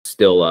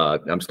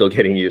I'm still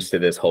getting used to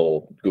this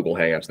whole Google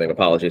Hangouts thing.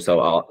 Apologies. So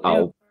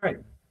I'll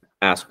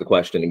ask the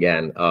question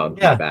again.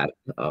 My bad.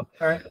 All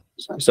right.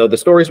 So the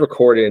story is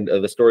recorded.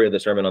 The story of the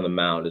Sermon on the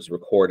Mount is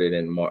recorded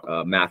in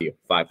Matthew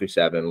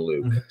 5-7,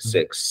 Luke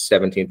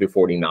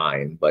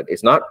 6:17-49, but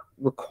it's not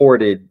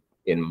recorded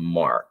in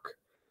Mark.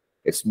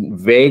 It's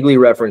vaguely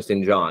referenced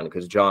in John,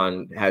 because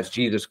John has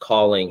Jesus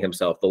calling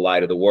himself the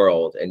light of the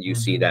world, and you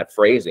see that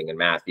phrasing in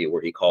Matthew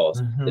where he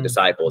calls the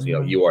disciples, you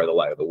know, you are the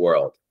light of the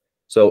world.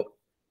 So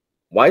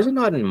why is it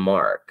not in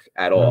Mark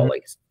at all?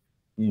 Like,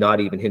 not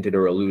even hinted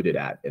or alluded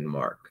at in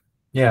Mark?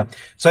 Yeah.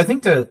 So I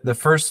think the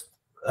first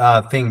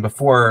thing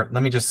before,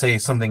 let me just say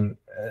something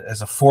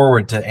as a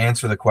forward to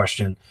answer the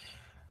question.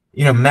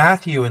 You know,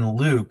 Matthew and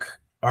Luke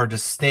are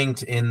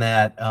distinct in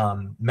that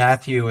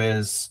Matthew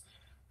is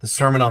the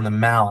Sermon on the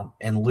Mount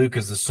and Luke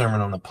is the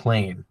Sermon on the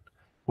Plain,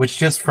 which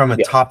just from a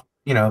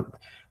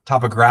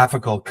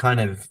topographical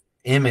kind of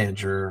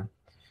image or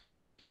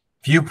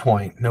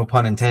viewpoint, no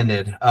pun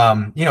intended,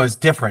 you know, is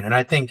different. And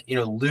I think, you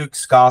know,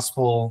 Luke's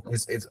gospel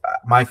is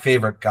my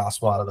favorite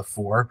gospel out of the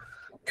four,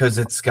 because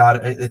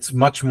it's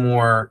much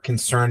more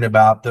concerned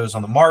about those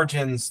on the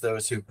margins,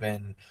 those who've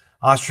been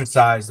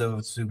ostracized,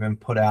 those who've been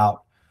put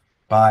out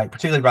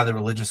particularly by the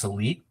religious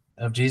elite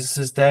of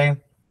Jesus's day.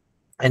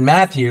 And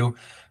Matthew,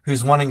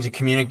 who's wanting to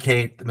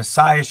communicate the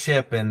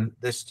messiahship and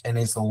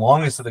is the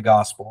longest of the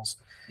gospels,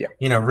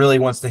 you know, really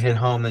wants to hit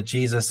home that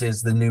Jesus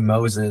is the new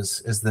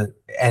Moses,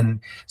 and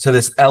so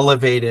this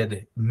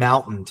elevated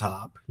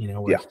mountaintop, you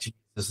know, where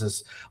Jesus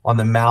is on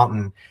the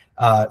mountain,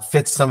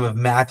 fits some of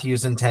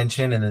Matthew's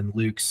intention, and then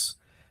Luke's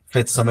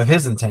fits some of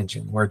his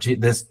intention, where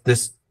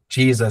this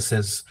Jesus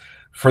is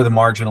for the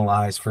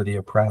marginalized, for the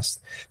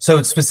oppressed.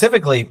 So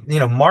specifically, you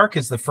know, Mark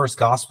is the first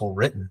gospel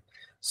written.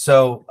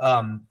 So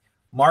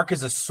Mark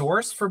is a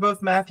source for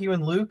both Matthew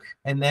and Luke,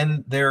 and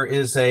then there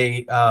is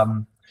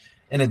an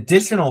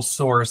additional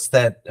source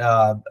that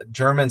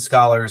German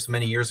scholars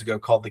many years ago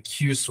called the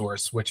Q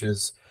source, which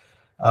is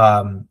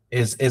a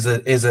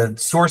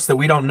source that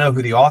we don't know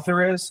who the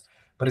author is,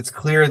 but it's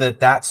clear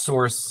that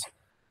source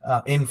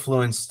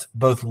influenced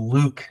both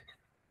Luke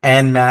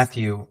and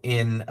Matthew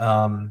in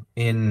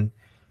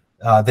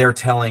their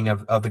telling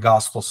of the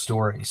gospel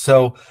story.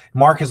 So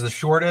Mark is the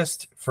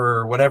shortest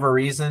for whatever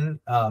reason.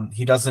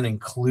 He doesn't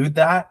include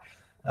that.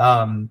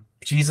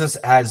 Jesus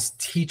as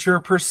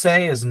teacher per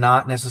se is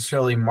not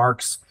necessarily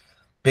Mark's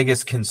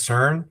biggest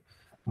concern.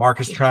 Mark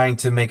is trying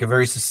to make a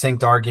very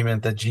succinct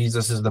argument that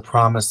Jesus is the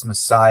promised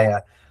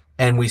Messiah.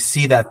 And we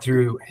see that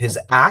through his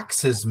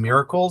acts, his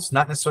miracles,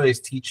 not necessarily his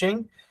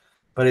teaching,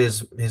 but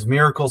his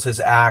miracles, his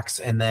acts,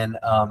 and then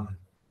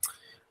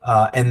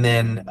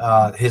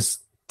his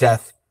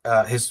death,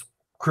 his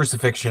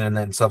crucifixion, and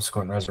then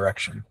subsequent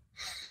resurrection.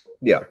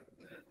 That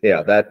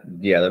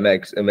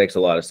makes a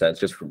lot of sense.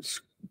 Just from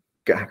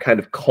kind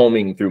of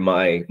combing through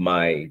my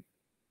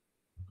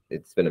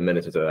it's been a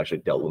minute since I've actually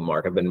dealt with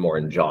Mark. I've been more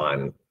in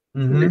John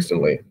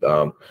recently.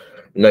 No,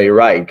 you're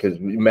right, because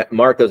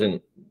Mark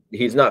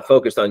he's not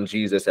focused on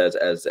Jesus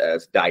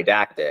as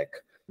didactic.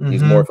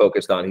 He's more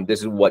focused on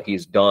this is what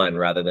he's done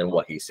rather than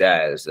what he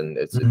says, and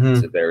it's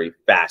a very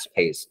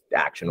fast-paced,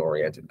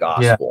 action-oriented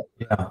gospel.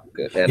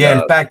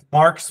 In fact,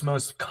 Mark's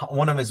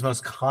one of his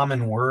most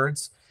common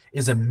words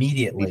is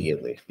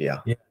immediately.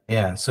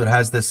 So it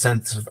has this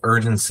sense of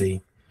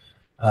urgency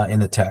in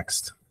the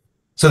text.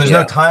 So there's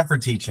no time for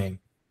teaching.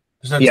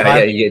 There's no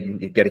time.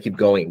 You got to keep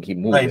going, keep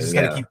moving. Right, you just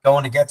got to keep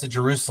going to get to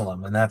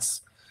Jerusalem,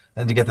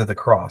 and to get to the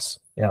cross.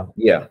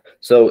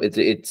 So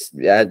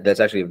that's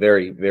actually a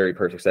very, very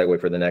perfect segue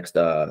for the next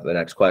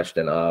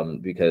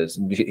question. Because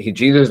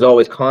Jesus is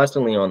always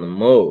constantly on the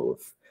move.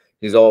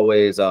 He's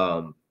always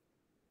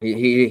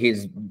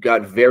he's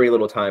got very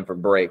little time for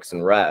breaks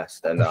and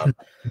rest. And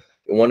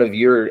in one of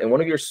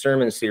your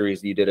sermon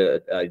series you did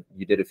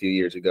a few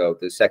years ago,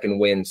 the Second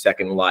Wind,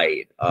 Second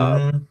Light.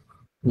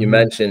 You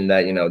mentioned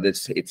that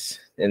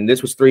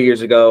this was 3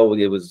 years ago.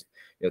 It was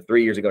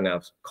 3 years ago now.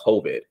 It's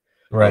COVID.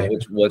 Right,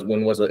 which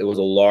was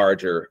a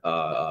larger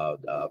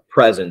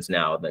presence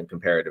now than,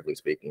 comparatively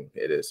speaking,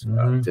 it is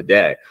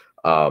today.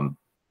 And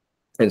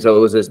so it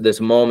was this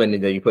moment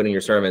that you put in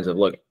your sermons of,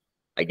 look,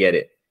 I get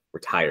it,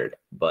 we're tired,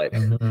 but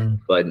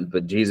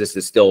Jesus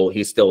is still,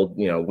 we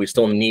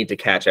still need to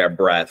catch our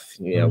breath.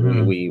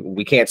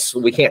 We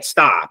can't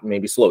stop,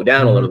 maybe slow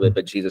down a little bit,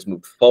 but Jesus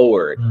moved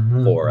forward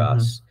for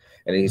us.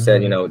 And he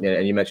said,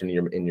 and you mentioned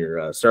in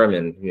your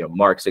sermon,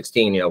 Mark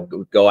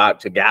 16, go out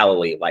to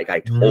Galilee, like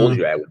I told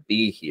you I would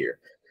be here.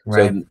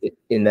 Right. So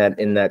in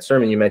that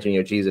sermon, you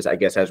mentioned, Jesus, I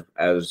guess,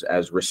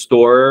 as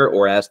restorer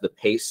or as the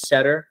pace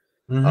setter.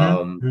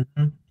 And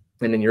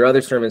in your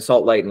other sermon,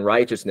 Salt, Light, and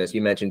Righteousness,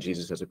 you mentioned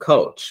Jesus as a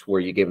coach, where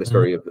you gave the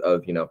story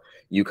of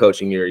you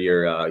coaching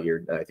your I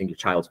think your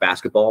child's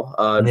basketball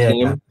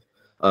team.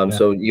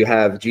 So you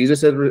have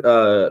Jesus as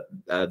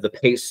the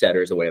pace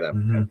setter is the way that.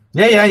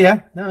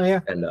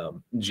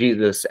 And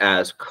Jesus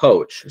as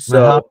coach.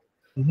 So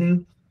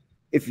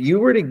if you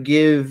were to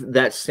give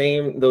those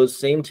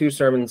same two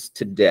sermons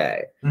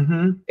today,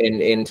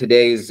 in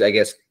today's, I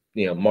guess,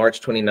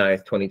 March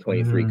 29th,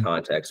 2023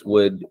 context,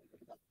 would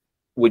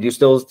you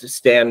still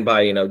stand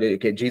by,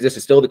 Jesus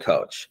is still the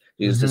coach,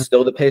 Jesus is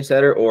still the pace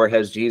setter, or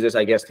has Jesus,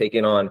 I guess,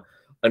 taken on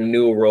a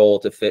new role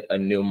to fit a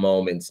new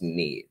moment's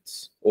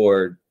needs,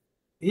 or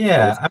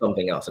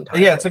something else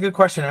entirely? Yeah, it's a good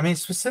question. I mean,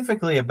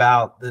 specifically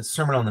about the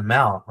Sermon on the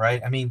Mount,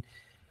 right? I mean,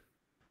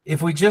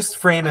 if we just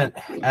frame it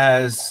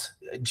as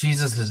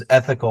Jesus's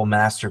ethical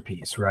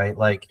masterpiece, right?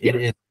 Like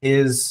it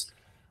is,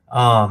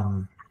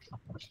 I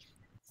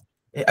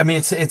mean,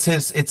 it's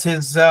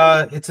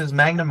his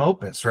magnum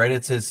opus, right?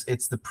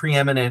 It's the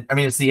preeminent. I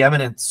mean, it's the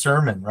eminent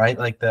sermon, right?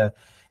 Like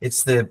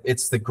it's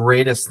the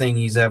greatest thing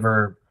he's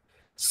ever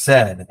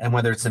said. And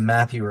whether it's in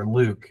Matthew or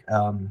Luke,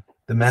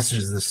 the message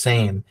is the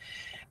same.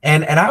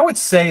 And I would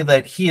say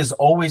that he is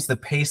always the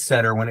pace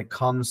setter when it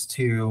comes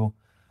to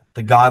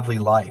the godly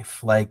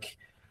life. Like,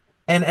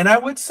 and I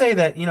would say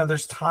that,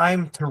 there's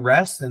time to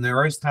rest and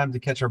there is time to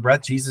catch our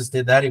breath. Jesus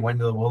did that. He went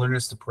to the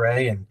wilderness to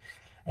pray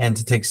and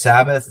to take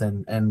Sabbath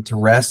and to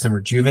rest and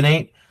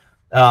rejuvenate.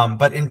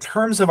 But in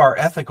terms of our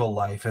ethical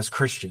life as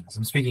Christians,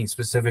 I'm speaking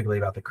specifically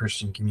about the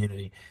Christian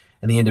community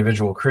and the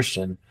individual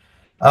Christian,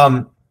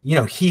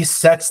 he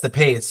sets the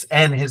pace,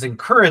 and his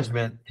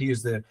encouragement, to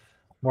use the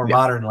more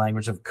modern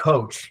language of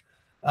coach,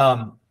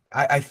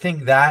 I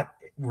think that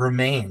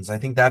remains. I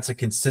think that's a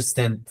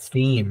consistent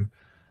theme.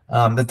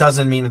 That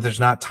doesn't mean that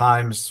there's not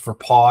times for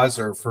pause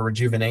or for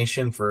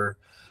rejuvenation, for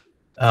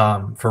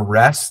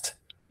rest,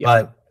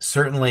 but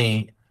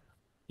certainly,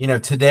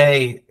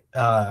 today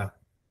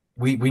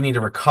we need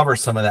to recover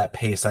some of that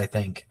pace, I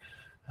think.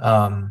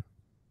 And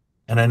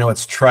I know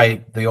it's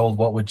trite, the old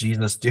 "what would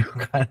Jesus do"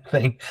 kind of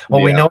thing.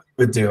 Well, we know what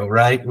he would do,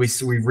 right? We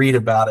read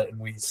about it and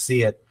we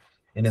see it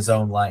in his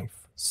own life.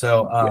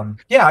 So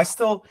I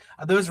still,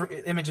 those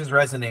images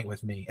resonate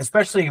with me,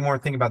 especially when we're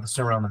thinking about the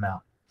Sermon on the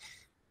Mount.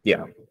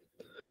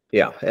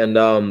 Yeah, and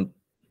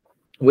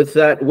with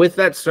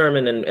that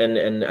sermon,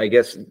 and I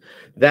guess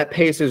that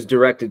pace is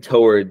directed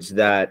towards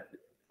that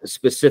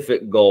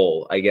specific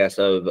goal, I guess,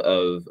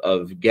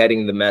 of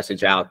getting the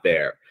message out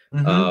there,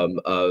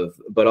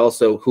 but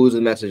also who's the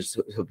message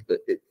supposed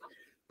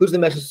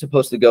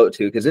to go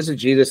to? Because this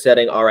is Jesus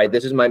saying, all right,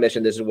 this is my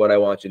mission, this is what I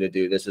want you to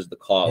do, this is the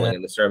calling.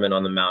 And the Sermon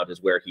on the Mount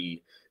is where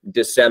he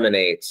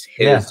disseminates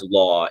his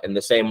law in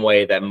the same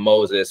way that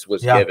Moses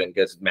was given,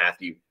 because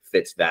Matthew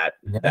fits that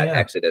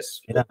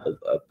Exodus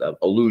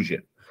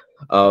allusion.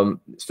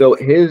 So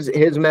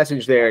his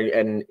message there,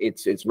 and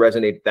it's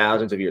resonated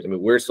thousands of years. I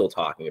mean, we're still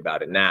talking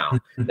about it now.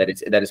 that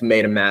it's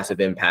made a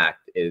massive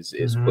impact is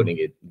putting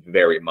it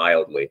very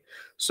mildly.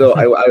 So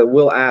I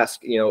will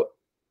ask,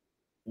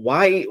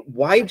 why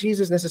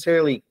Jesus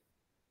necessarily,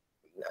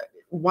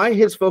 why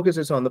his focus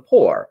is on the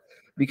poor?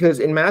 Because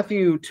in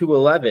Matthew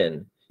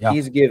 2:11,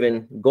 he's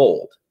given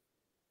gold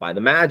by the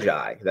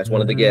Magi. That's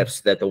one of the gifts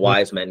that the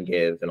wise men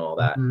give and all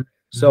that.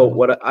 So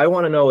what I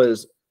want to know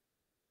is,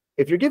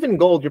 if you're given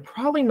gold, you're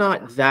probably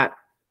not that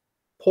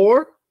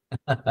poor.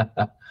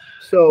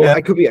 So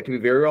I could be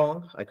very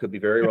wrong. I could be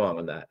very wrong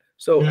on that.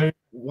 So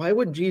why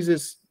would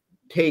Jesus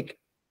take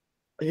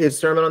his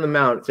Sermon on the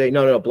Mount and say,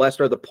 no,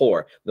 blessed are the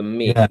poor, the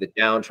meek, the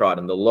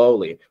downtrodden, the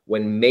lowly,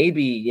 when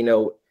maybe,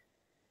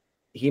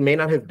 he may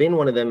not have been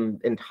one of them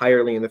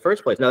entirely in the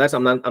first place. Now,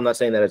 I'm not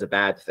saying that as a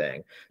bad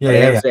thing. I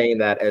am saying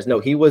that as, no,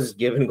 he was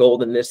given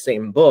gold in this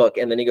same book,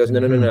 and then he goes,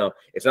 no,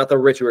 it's not the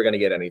rich who are going to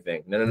get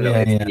anything. No,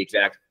 it's the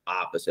exact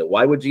opposite.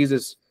 Why would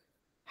Jesus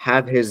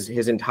have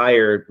his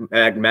entire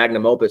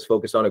magnum opus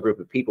focus on a group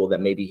of people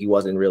that maybe he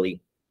wasn't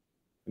really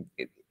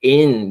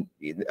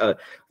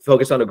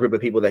focus on a group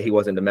of people that he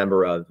wasn't a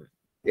member of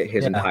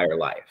his entire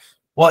life?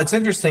 Well, it's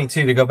interesting,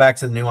 too, to go back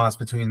to the nuance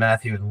between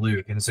Matthew and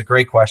Luke, and it's a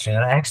great question.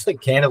 And actually,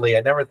 candidly, I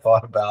never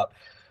thought about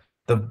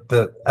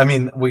I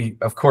mean, we,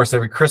 of course,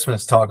 every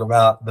Christmas talk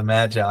about the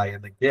Magi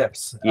and the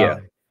gifts.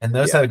 And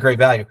those had a great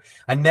value.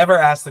 I never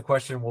asked the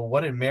question, well,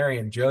 what did Mary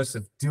and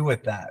Joseph do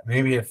with that?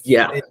 Maybe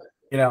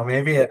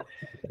maybe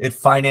it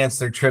financed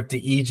their trip to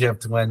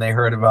Egypt when they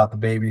heard about the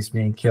babies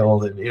being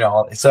killed, and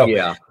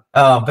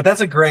but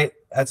that's a great.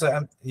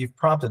 You've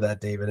prompted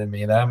that, David, in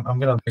me. I'm going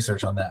to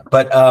research on that.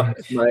 But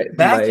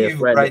Matthew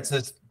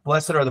says,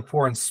 "Blessed are the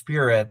poor in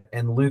spirit,"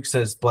 and Luke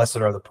says, "Blessed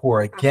are the poor."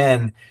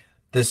 Again,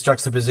 this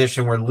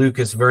juxtaposition where Luke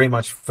is very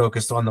much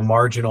focused on the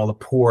marginal, the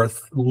poor,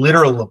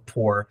 literal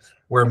poor,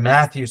 where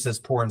Matthew says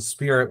poor in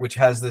spirit, which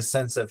has this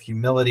sense of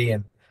humility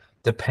and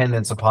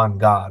dependence upon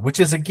God, which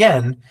is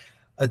again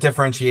a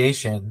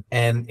differentiation.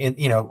 And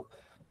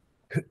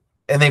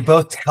and they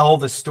both tell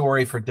the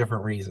story for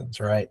different reasons,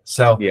 right?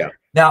 So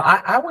now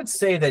I would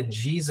say that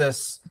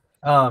Jesus,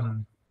 I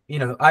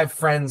have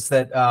friends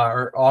that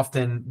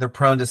they're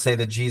prone to say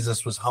that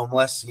Jesus was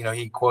homeless. He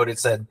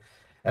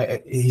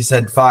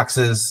said,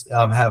 foxes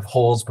have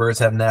holes, birds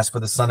have nests, but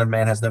the Son of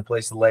Man has no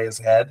place to lay his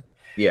head.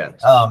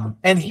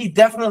 And he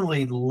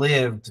definitely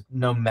lived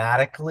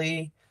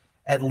nomadically,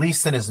 at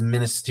least in his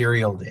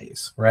ministerial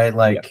days, right?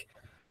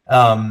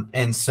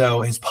 And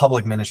so his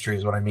public ministry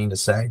is what I mean to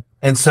say.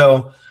 And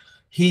so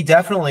he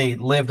definitely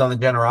lived on the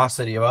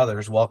generosity of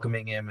others,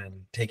 welcoming him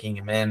and taking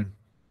him in.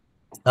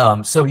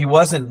 So he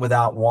wasn't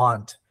without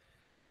want.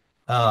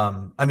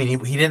 I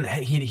mean,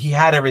 he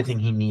had everything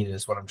he needed,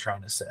 is what I'm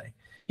trying to say.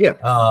 Yeah.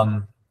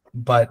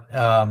 But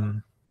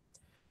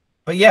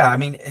yeah, I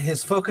mean,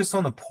 his focus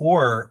on the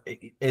poor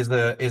is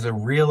a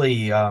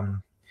really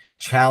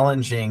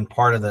challenging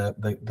part of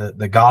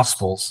the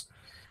Gospels.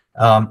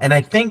 And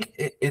I think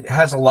it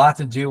has a lot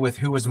to do with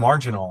who was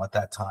marginal at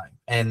that time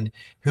and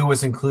who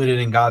was included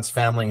in God's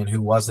family and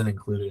who wasn't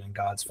included in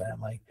God's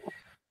family.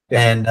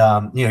 And,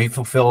 he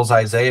fulfills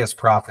Isaiah's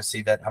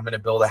prophecy that I'm going to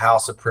build a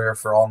house of prayer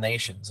for all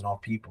nations and all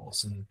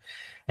peoples.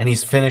 And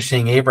he's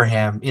finishing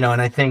Abraham, and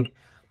I think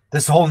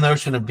this whole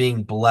notion of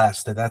being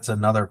blessed, that's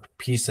another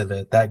piece of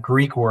it. That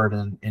Greek word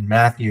in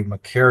Matthew,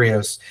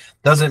 makarios,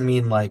 doesn't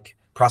mean like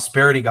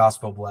prosperity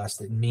gospel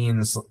blessed. It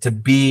means to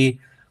be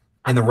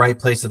in the right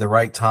place at the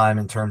right time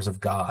in terms of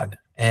God.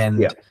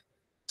 And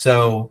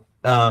so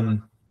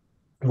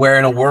where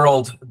in a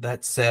world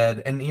that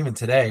said, and even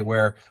today,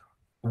 where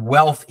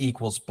wealth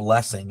equals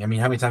blessing. I mean,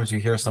 how many times do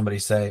you hear somebody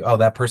say, oh,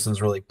 that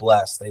person's really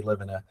blessed, they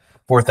live in a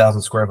 4,000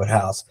 square foot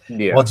house?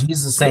 Well,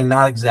 Jesus is saying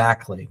not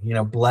exactly.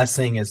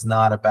 Blessing is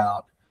not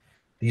about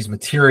these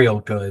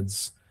material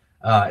goods.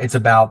 It's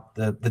about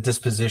the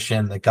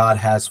disposition that God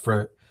has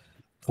for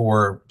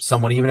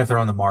someone, even if they're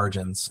on the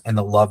margins, and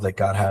the love that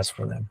God has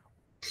for them.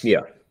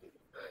 Yeah.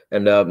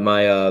 And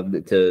my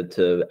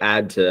to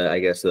add to, I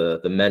guess,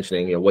 the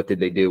mentioning, what did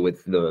they do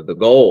with the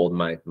gold?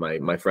 My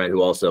friend,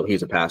 who also,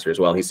 he's a pastor as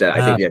well, he said,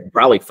 I think they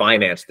probably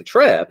financed the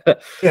trip.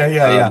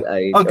 Yeah.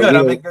 Good.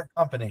 I'm in good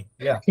company.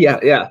 Yeah.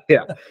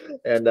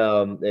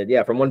 And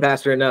yeah, from one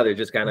pastor to another,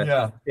 just kind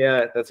of,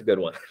 yeah, that's a good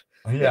one.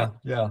 Yeah.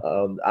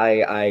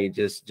 I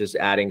just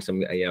adding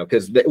some,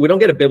 because we don't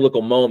get a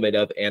biblical moment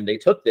of, and they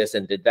took this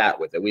and did that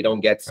with it. We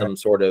don't get some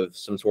sort of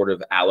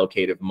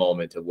allocative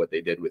moment of what they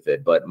did with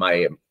it. But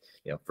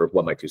for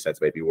what my 2 cents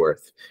may be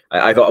worth,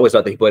 I always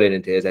thought they put it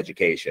into his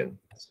education,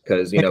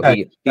 because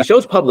he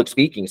shows public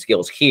speaking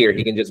skills here.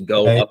 He can just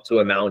go up to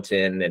a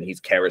mountain and he's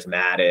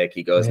charismatic.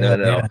 He goes, no, I'm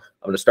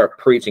going to start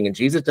preaching. And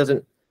Jesus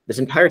doesn't, this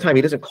entire time,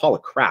 he doesn't call a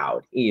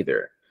crowd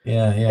either.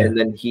 And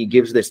then he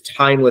gives this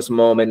timeless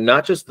moment,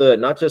 not just the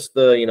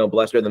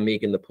blessed are the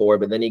meek and the poor,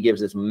 but then he gives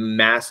this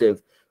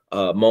massive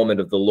moment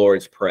of the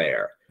Lord's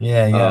Prayer.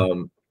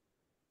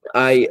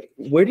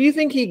 Where do you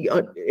think he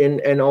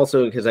and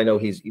also, because I know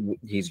he's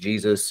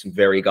Jesus,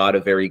 very God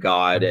of very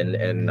God,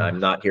 and I'm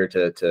not here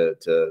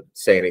to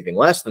say anything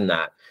less than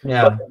that.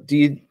 But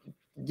do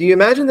you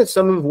imagine that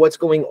some of what's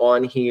going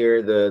on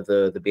here,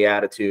 the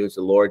Beatitudes,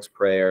 the Lord's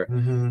Prayer,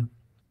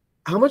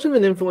 how much of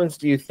an influence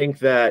do you think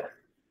that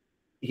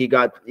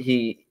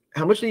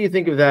how much do you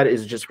think of that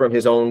is just from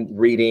his own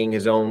reading,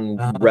 his own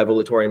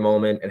revelatory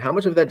moment, and how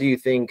much of that do you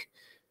think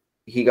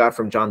he got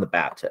from John the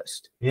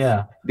Baptist?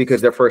 Because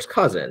they're first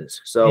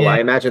cousins, so I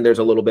imagine there's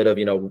a little bit of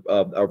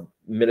a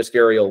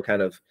ministerial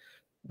kind of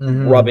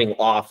rubbing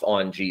off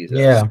on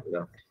Jesus.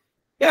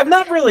 I've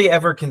not really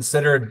ever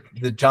considered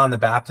the John the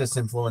Baptist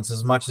influence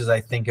as much as I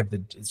think of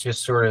it's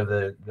just sort of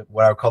the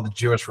what I would call the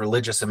Jewish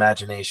religious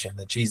imagination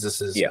that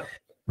Jesus is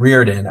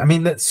reared in. I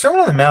mean, the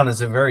Sermon on the Mount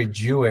is a very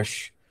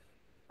Jewish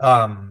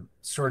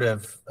sort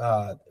of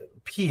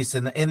piece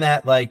in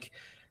that, like,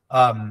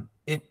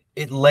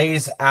 it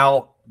lays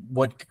out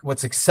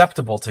what's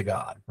acceptable to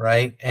God,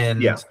 right?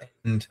 And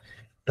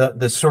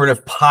the sort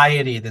of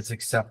piety that's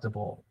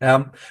acceptable.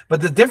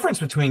 But the difference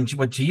between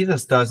what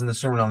Jesus does in the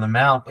Sermon on the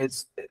Mount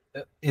is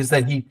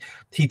that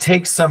he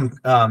takes some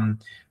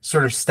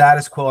sort of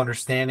status quo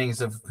understandings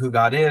of who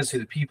God is, who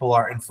the people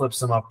are, and flips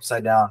them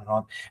upside down and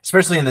on,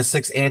 especially in the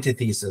 6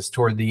 antithesis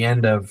toward the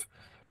end of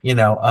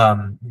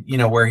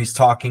where he's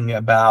talking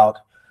about,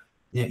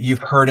 you've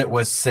heard it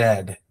was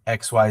said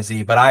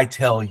XYZ, but I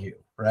tell you,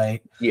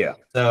 right?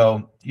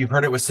 So you've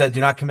heard it was said, do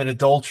not commit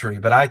adultery,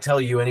 but I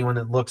tell you, anyone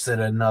that looks at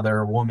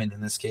another woman,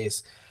 in this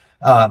case,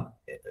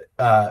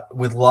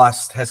 with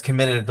lust, has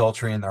committed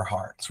adultery in their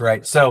hearts,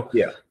 right? So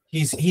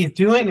he's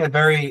doing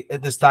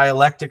this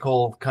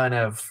dialectical kind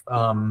of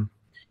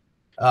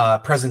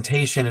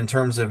presentation in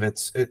terms of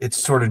its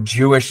sort of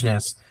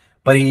Jewishness,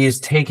 but he is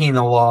taking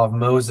the law of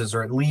Moses,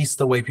 or at least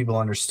the way people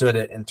understood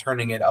it, and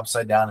turning it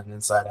upside down and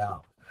inside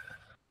out.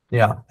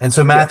 And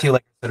so Matthew,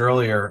 like I said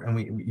earlier,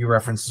 and you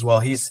referenced as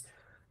well,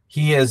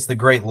 he is the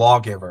great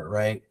lawgiver,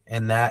 right?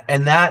 And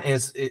that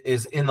is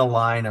in the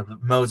line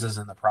of Moses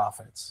and the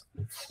prophets.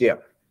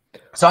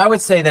 So I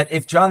would say that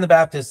if John the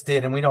Baptist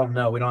did, and we don't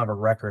have a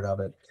record of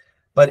it,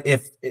 but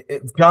if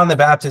John the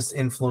Baptist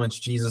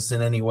influenced Jesus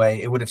in any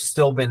way, it would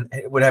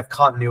have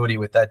continuity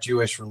with that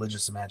Jewish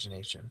religious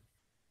imagination.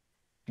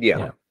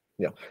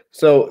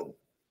 So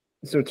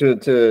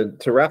to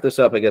wrap this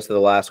up, I guess, to the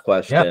last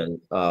question.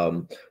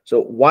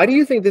 So why do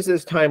you think this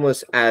is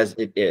timeless as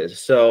it is?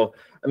 So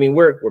I mean,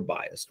 we're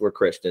biased, we're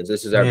Christians,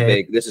 this is our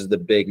this is the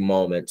big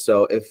moment.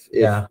 So if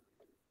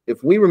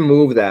if we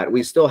remove that,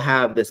 we still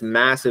have this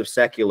massive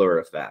secular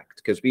effect,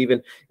 because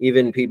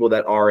even people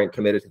that aren't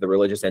committed to the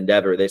religious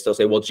endeavor, they still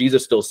say, well,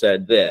 Jesus still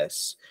said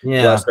this,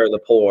 blessed are the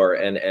poor,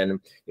 and you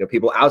know,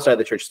 people outside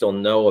the church still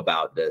know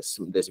about this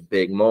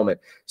big moment.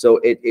 So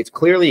it's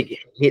clearly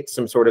hit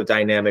some sort of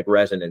dynamic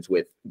resonance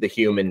with the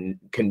human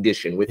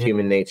condition, with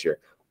human nature.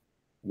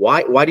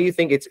 Why do you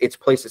think it's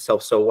placed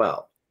itself so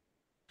well?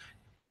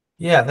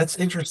 Yeah, that's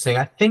interesting.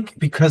 I think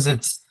because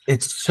it's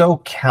so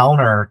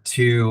counter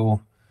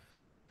to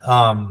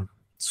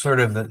sort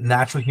of the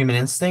natural human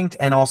instinct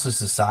and also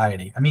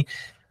society. I mean,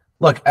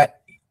 look,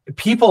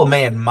 people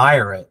may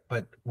admire it,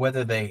 but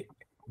whether they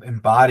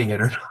embody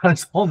it or not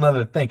is a whole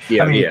nother thing.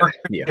 I mean, we're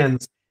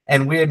Christians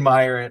and we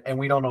admire it and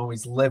we don't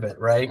always live it,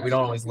 right? We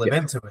don't always live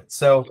into it.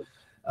 So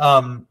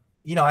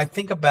you know, I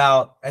think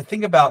about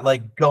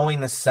like going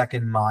the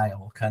second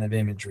mile kind of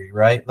imagery,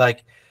 right?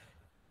 Like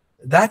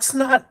that's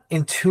not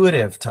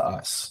intuitive to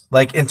us,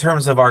 like in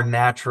terms of our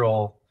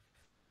natural,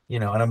 you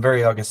know, and I'm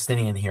very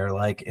Augustinian here,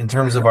 like in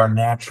terms of our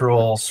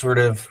natural sort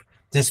of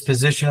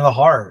disposition of the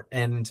heart.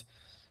 And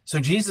so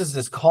Jesus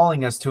is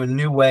calling us to a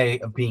new way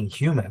of being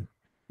human,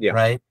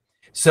 right?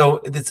 So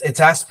it's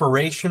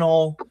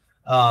aspirational,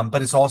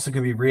 but it's also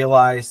going to be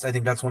realized. I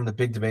think that's one of the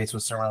big debates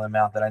with Sermon on the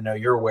Mount that I know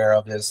you're aware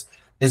of is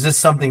this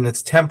something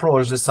that's temporal, or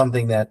is this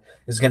something that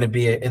is going to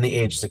be in the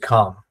age to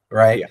come,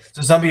 right?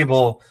 So some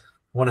people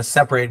want to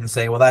separate and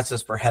say, well, that's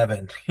just for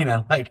heaven, you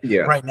know, like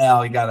right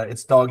now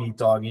it's dog eat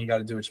dog and you got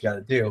to do what you got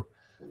to do.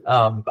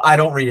 I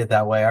don't read it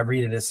that way. I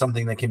read it as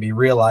something that can be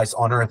realized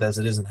on earth as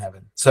it is in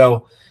heaven.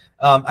 So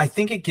I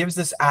think it gives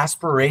this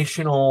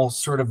aspirational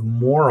sort of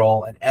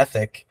moral and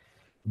ethic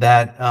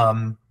that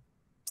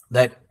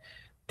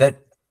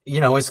you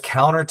know is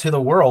counter to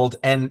the world,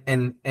 and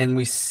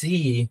we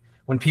see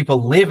when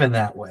people live in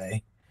that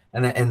way,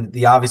 and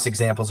the obvious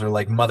examples are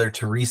like Mother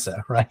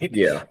Teresa, right?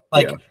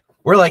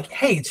 We're like,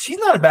 hey, she's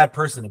not a bad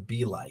person to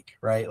be like,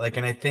 right? Like,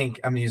 and I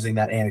think I'm using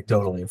that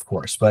anecdotally, of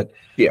course, but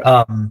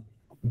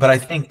I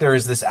think there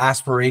is this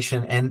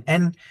aspiration,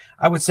 and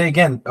I would say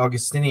again,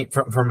 Augustinian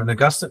from an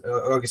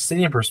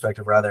Augustinian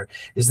perspective, rather,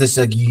 is this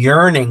like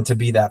yearning to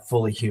be that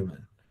fully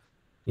human,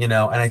 you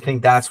know? And I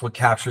think that's what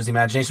captures the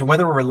imagination,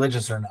 whether we're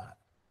religious or not.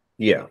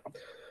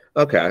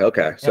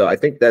 Okay. So I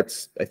think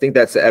that's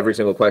every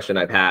single question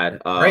I've had.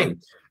 Great.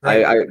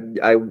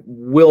 I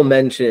will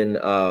mention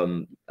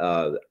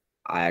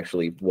I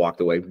actually walked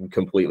away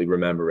completely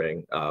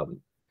remembering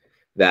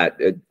that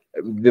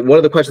one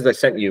of the questions I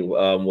sent you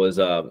was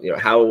you know,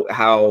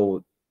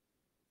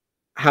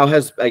 how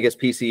has, I guess,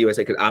 PCUSA,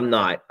 because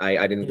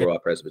I didn't grow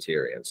up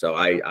Presbyterian, so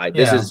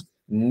this is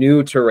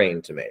new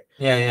terrain to me.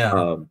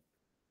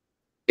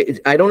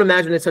 I don't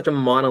imagine it's such a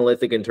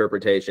monolithic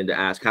interpretation to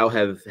ask how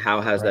has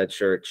that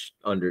church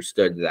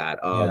understood that.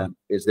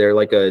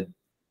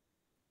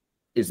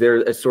 Is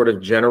there a sort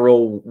of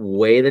general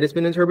way that it's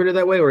been interpreted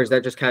that way, or is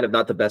that just kind of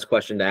not the best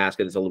question to ask?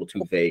 It's a little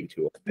too vague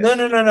to it.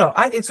 No.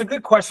 It's a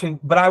good question,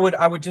 but I would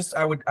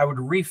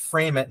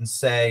reframe it and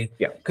say,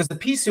 because the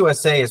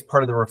PCUSA is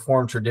part of the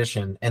Reformed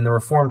tradition, and the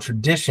Reformed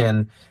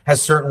tradition has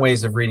certain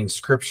ways of reading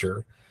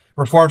Scripture.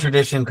 Reformed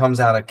tradition comes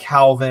out of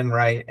Calvin,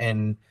 right,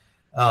 and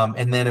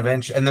then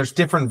eventually, and there's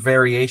different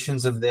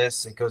variations of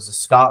this. It goes to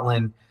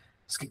Scotland,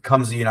 it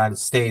comes to the United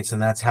States,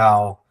 and that's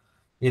how,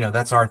 you know,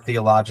 that's our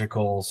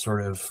theological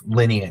sort of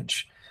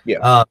lineage.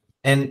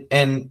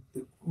 And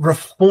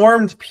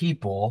Reformed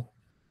people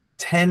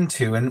tend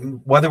to,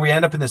 and whether we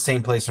end up in the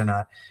same place or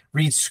not,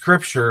 read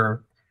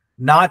Scripture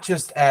not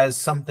just as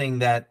something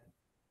that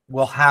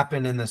will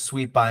happen in the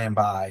sweet by and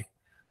by,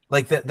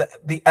 like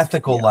the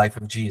ethical life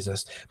of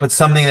Jesus, but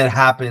something that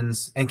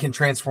happens and can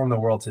transform the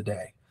world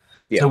today.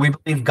 So we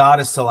believe God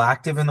is still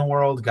active in the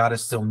world, God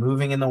is still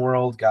moving in the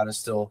world, God is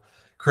still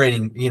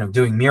creating, you know,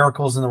 doing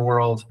miracles in the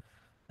world.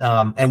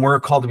 And we're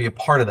called to be a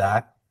part of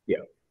that.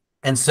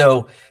 And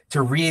so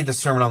to read the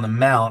Sermon on the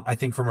Mount, I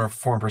think from a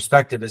Reformed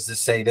perspective, is to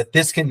say that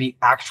this can be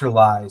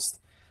actualized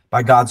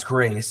by God's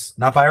grace,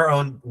 not by our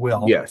own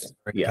will,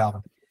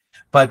 Calvin,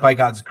 but by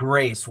God's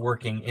grace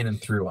working in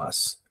and through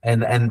us.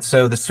 And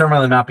so the Sermon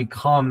on the Mount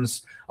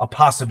becomes a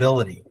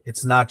possibility.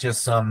 It's not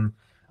just some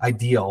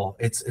ideal.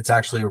 It's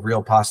actually a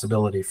real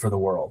possibility for the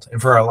world and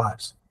for our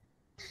lives.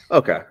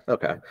 Okay.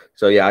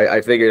 So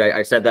I figured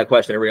I sent that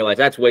question and realized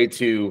that's way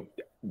too,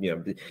 you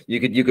know,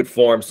 you could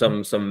form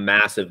some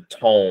massive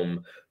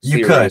tome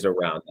series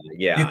around that.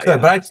 You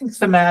could, but I think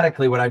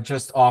thematically what I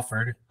just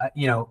offered,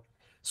 you know,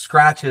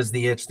 scratches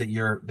the itch that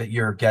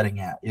you're getting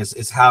at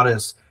is how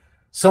does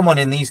someone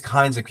in these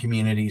kinds of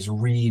communities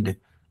read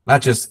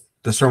not just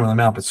the Sermon on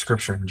the Mount, but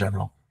Scripture in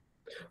general.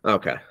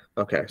 Okay.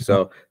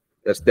 So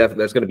that's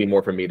going to be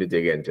more for me to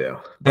dig into.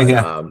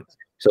 But,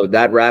 so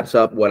that wraps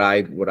up what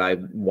I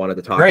wanted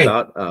to talk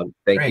about.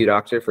 Thank you,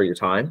 Doctor, for your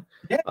time.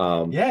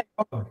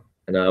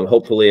 And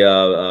hopefully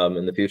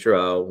in the future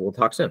we'll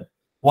talk soon.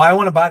 Well, I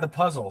want to buy the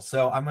puzzle,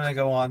 so I'm going to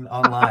go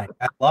online.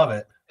 I love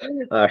it.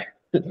 All right.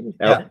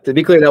 Now, to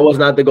be clear, that was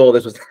not the goal.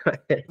 This was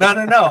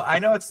no. I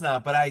know it's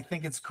not, but I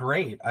think it's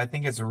great. I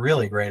think it's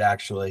really great,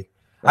 actually.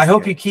 I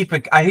hope you keep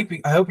it. I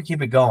hope you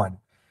keep it going.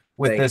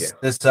 with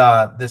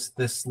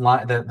this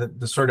line,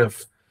 the sort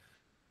of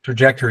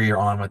trajectory you're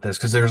on with this,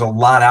 because there's a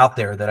lot out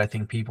there that I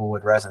think people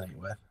would resonate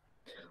with.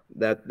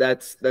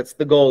 That's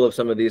the goal of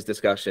some of these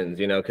discussions,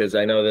 you know, because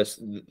I know this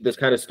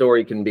kind of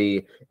story can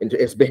be,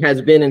 it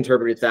has been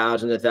interpreted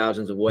thousands and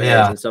thousands of ways,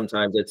 and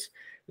sometimes it's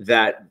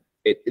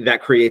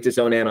that creates its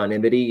own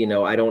anonymity. You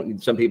know,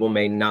 some people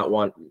may not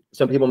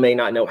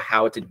know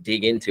how to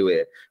dig into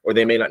it, or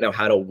they may not know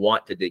how to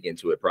want to dig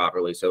into it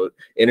properly. So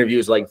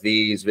interviews like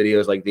these,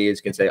 videos like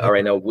these can say, all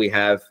right, no, we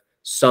have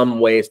some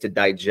ways to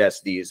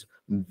digest these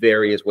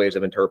various ways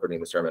of interpreting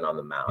the Sermon on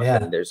the Mount.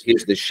 And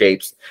here's the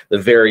shapes, the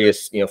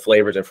various, you know,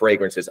 flavors and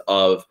fragrances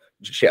of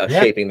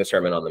shaping the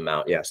Sermon on the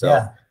Mount.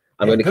 So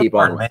I'm going to keep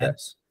on with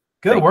this.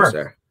 Good work,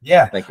 sir.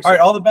 Thank you, sir. All right,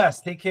 all the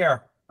best. Take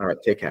care. All right,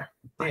 take care.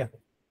 See ya.